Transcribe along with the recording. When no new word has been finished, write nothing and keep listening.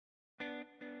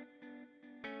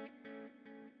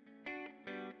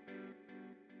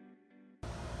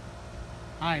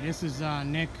Hi, this is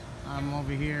Nick. I'm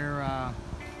over here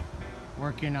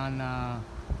working on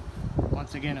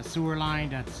once again a sewer line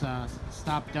that's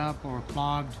stopped up or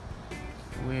clogged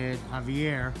with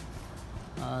Javier.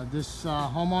 This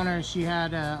homeowner, she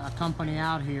had a company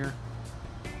out here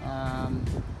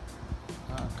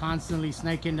constantly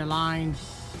snaking the line,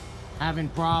 having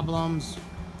problems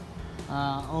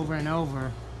over and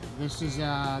over.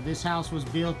 This house was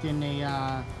built in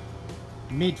the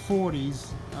mid-40s.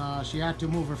 She had to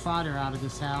move her father out of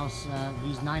this house.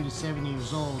 He's 97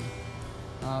 years old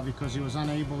because he was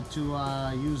unable to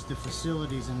use the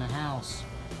facilities in the house.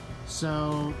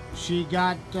 So she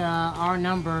got our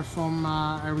number from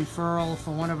a referral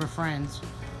from one of her friends,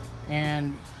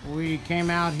 and we came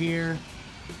out here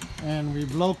and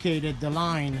we've located the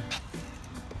line.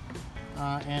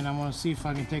 And I'm going to see if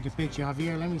I can take a picture.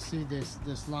 Javier, let me see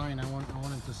this line. I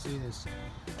wanted to see this.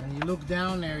 When you look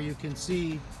down there, you can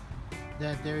see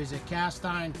that there is a cast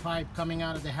iron pipe coming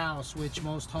out of the house, which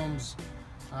most homes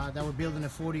that were built in the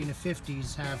 40s and the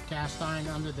 50s have cast iron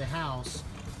under the house.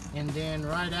 And then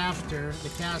right after the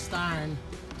cast iron,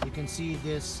 you can see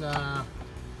this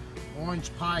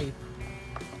orange pipe,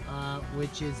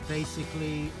 which is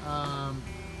basically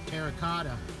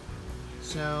terracotta.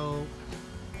 So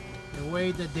the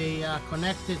way that they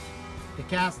connected the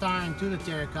cast iron to the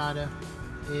terracotta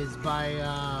is by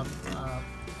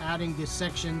adding these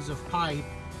sections of pipe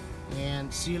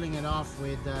and sealing it off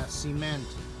with cement,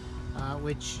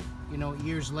 which, you know,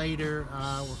 years later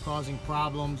were causing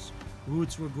problems.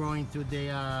 Roots were growing through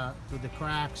the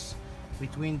cracks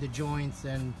between the joints,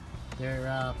 and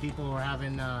people were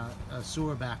having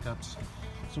sewer backups.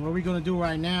 So what we're going to do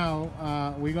right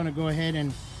now, we're going to go ahead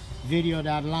and video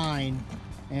that line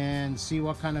and see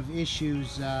what kind of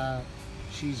issues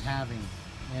she's having,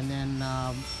 and then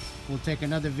we'll take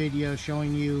another video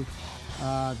showing you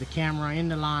the camera in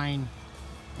the line,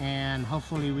 and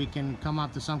hopefully we can come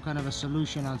up to some kind of a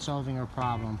solution on solving her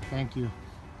problem. Thank you.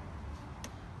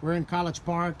 We're in College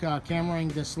Park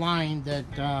cameraing this line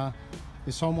that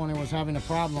this homeowner was having a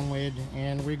problem with,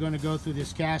 and we're going to go through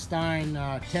this cast iron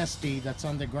testy that's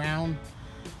on the ground,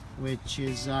 which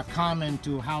is common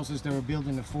to houses that were built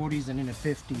in the 40s and in the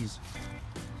 50s.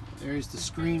 There's the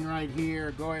screen right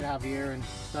here. Go ahead, Javier, and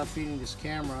start feeding this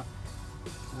camera.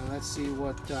 Let's see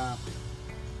what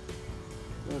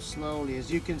goes slowly.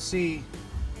 As you can see,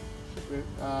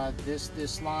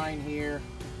 this line here.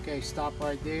 Okay, stop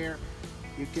right there.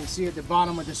 You can see at the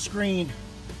bottom of the screen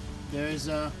there's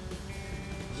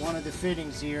one of the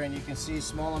fittings here, and you can see a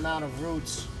small amount of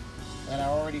roots that are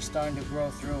already starting to grow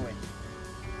through it.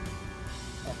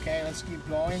 Okay, let's keep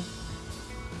going.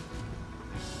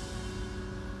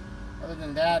 Other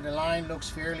than that, the line looks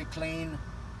fairly clean.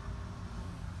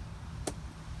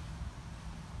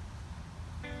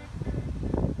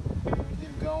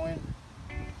 Keep going.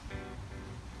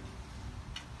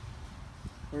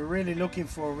 We're really looking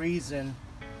for a reason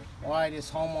why this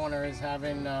homeowner is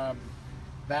having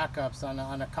backups on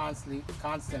a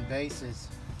constant basis.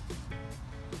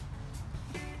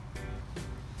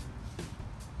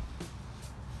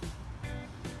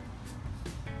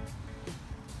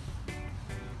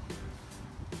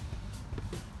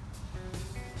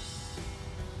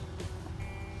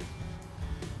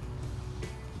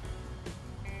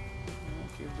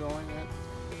 Keep going. It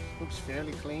looks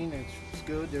fairly clean. It's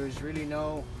good. There's really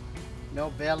no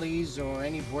bellies or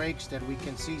any breaks that we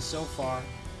can see so far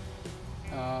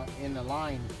in the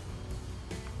line.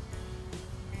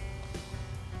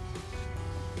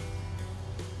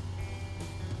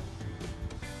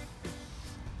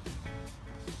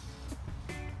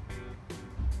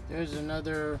 There's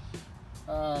another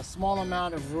small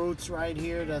amount of roots right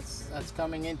here that's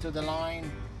coming into the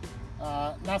line.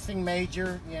 Nothing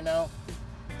major, you know.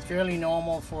 It's fairly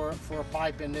normal for a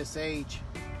pipe in this age.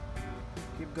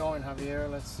 Keep going, Javier.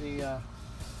 Let's see.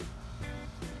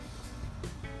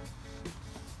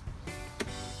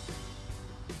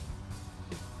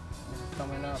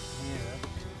 Coming up here.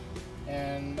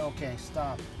 And okay,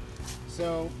 stop.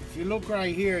 So if you look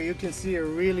right here, you can see a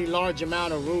really large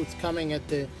amount of roots coming at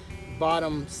the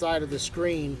bottom side of the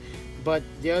screen. But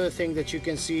the other thing that you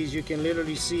can see is you can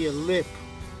literally see a lip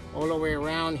all the way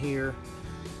around here,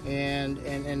 and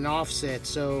an offset.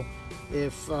 So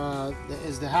if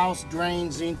as the house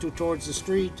drains into towards the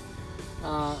street,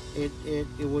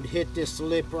 it would hit this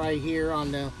lip right here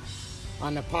on the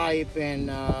pipe, and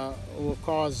it will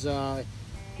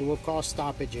cause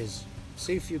stoppages.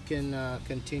 See if you can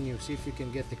continue. See if you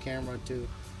can get the camera to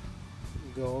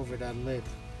go over that lip.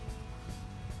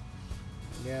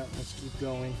 Yeah, let's keep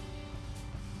going.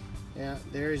 Yeah,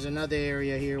 there is another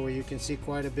area here where you can see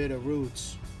quite a bit of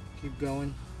roots. Keep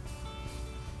going.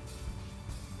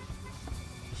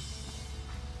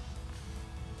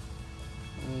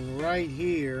 right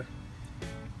here,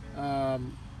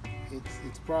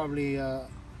 it's probably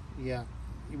yeah,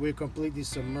 we're completely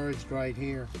submerged right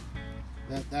here.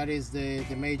 That is the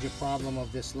major problem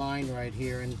of this line right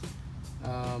here, and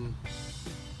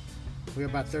we're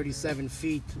about 37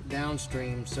 feet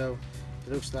downstream, so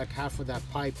it looks like half of that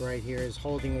pipe right here is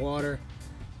holding water.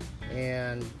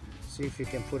 And see if you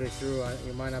can put it through.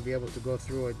 You might not be able to go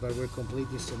through it, but we're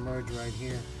completely submerged right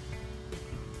here.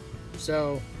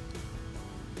 So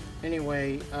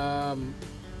anyway,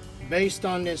 based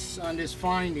on this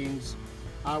findings,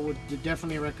 I would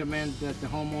definitely recommend that the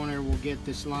homeowner will get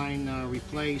this line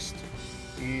replaced,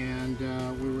 and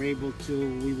we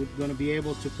were going to be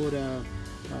able to put a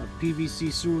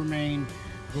PVC sewer main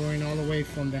going all the way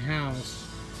from the house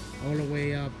all the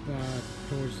way up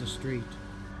towards the street.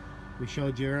 We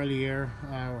showed you earlier,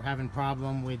 we're having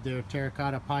problem with the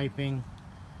terracotta piping,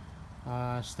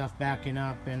 stuff backing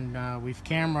up, and we've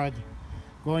cameraed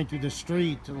going through the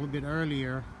street a little bit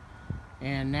earlier,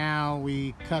 and now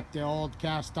we cut the old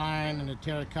cast iron and the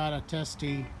terracotta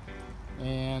testy,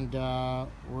 and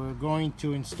we're going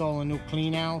to install a new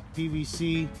clean out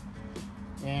PVC,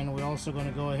 and we're also going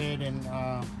to go ahead and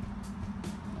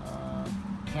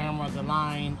camera the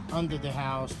line under the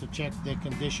house to check the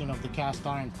condition of the cast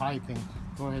iron piping.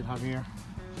 Go ahead, Javier.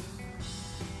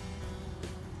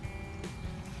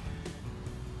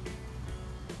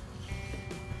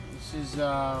 This is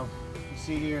you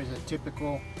see here is a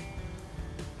typical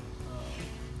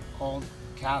old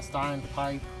cast iron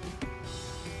pipe.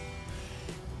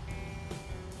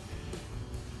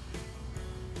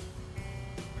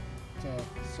 Okay,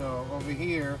 so over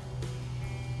here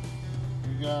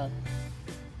we got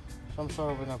some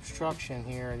sort of an obstruction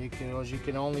here, and as you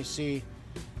can only see,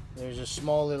 there's a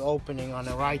small little opening on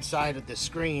the right side of the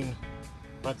screen,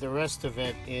 but the rest of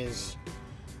it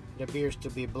appears to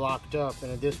be blocked up.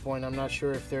 And at this point, I'm not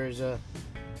sure if there's a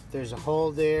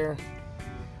hole there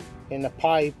in the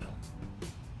pipe,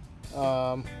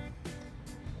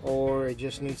 or it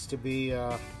just needs to be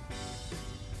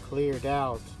cleared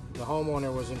out. The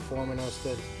homeowner was informing us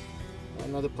that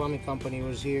another plumbing company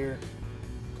was here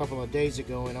a couple of days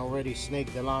ago and already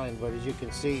snaked the line, but as you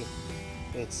can see,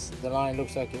 the line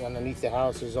looks like underneath the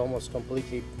house is almost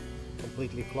completely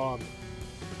clogged.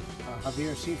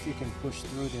 Javier, see if you can push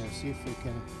through there. See if you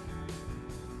can.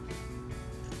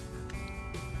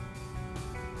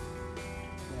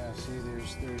 Yeah, see,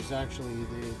 there's actually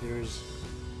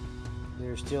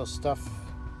there's still stuff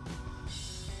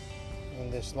in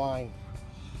this line.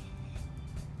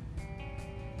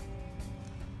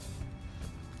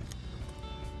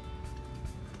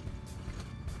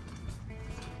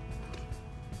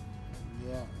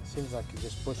 Yeah, it seems like you're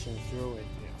just pushing through it.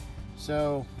 Yeah.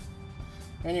 So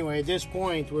anyway, at this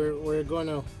point, we're going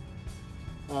to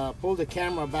pull the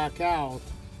camera back out,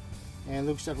 and it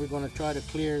looks like we're going to try to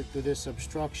clear through this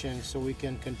obstruction so we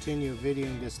can continue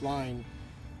videoing this line.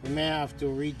 We may have to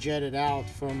rejet it out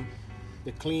from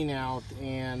the clean out,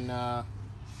 and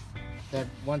that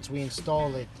once we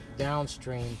install it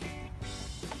downstream.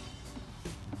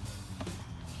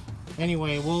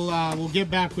 Anyway, we'll get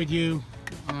back with you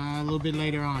a little bit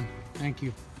later on. Thank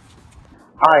you.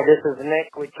 Hi, this is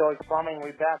Nick with Choice Plumbing.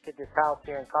 We're back at this house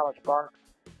here in College Park.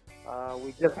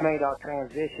 We just made our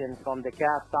transition from the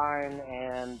cast iron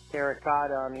and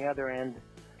terracotta on the other end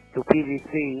to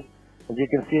PVC. As you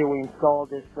can see, we installed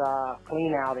this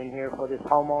clean out in here for this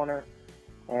homeowner,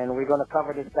 and we're going to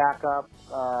cover this back up.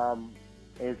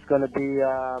 It's going to be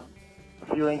a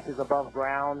few inches above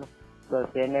ground, so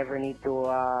if they never need to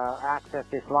access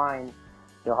this line,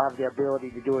 they'll have the ability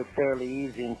to do it fairly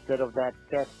easy instead of that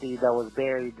testy that was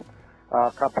buried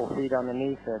a couple feet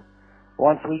underneath it.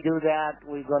 Once we do that,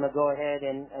 we're going to go ahead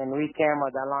and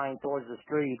re-camera that line towards the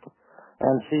street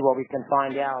and see what we can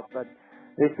find out. But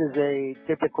this is a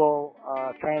typical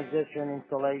transition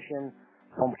installation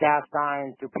from cast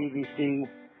iron to PVC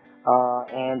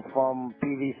and from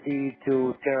PVC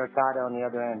to terracotta on the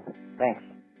other end. Thanks.